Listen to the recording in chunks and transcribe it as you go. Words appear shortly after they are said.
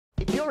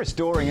you're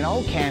restoring an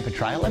old camper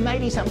trailer,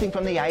 maybe something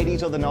from the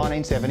 80s or the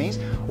 1970s,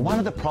 one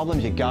of the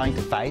problems you're going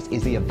to face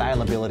is the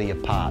availability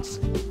of parts.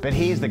 But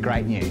here's the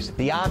great news.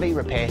 The RV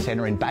Repair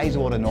Centre in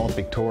Bayswater, North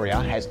Victoria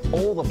has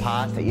all the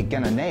parts that you're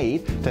going to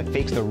need to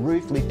fix the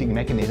roof lifting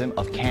mechanism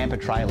of camper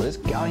trailers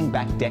going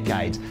back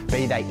decades,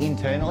 be they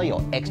internally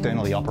or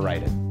externally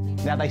operated.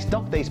 Now, they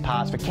stock these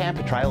parts for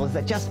camper trailers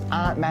that just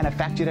aren't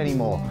manufactured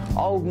anymore.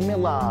 Old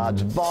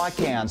Millards,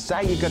 Viscounts,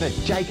 say you've got a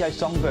Jaycos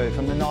Songbird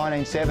from the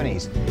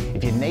 1970s.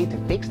 If you need to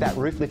fix that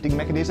roof lifting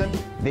mechanism,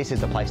 this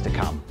is the place to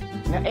come.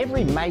 Now,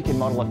 every make and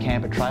model of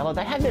camper trailer,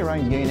 they have their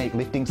own unique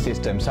lifting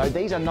system, so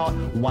these are not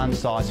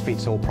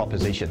one-size-fits-all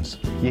propositions.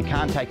 You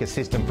can't take a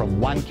system from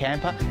one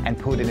camper and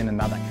put it in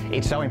another.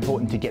 It's so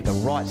important to get the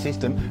right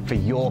system for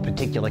your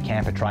particular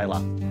camper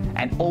trailer.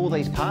 And all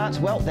these parts,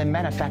 well, they're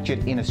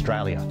manufactured in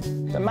Australia.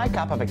 The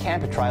makeup of a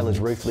camper trailer's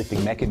roof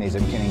lifting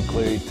mechanism can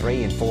include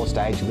 3 and 4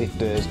 stage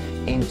lifters,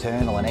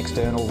 internal and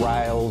external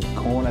rails,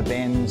 corner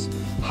bends,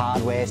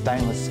 hardware,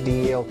 stainless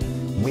steel,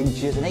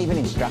 winches, and even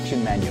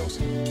instruction manuals.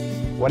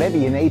 Whatever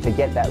you need to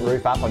get that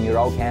roof up on your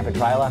old camper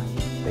trailer,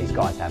 these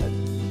guys have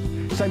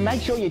it. So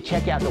make sure you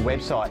check out the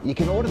website. You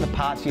can order the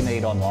parts you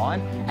need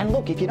online. And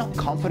look, if you're not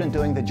confident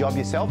doing the job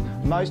yourself,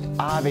 most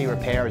RV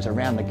repairers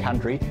around the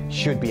country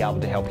should be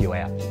able to help you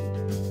out.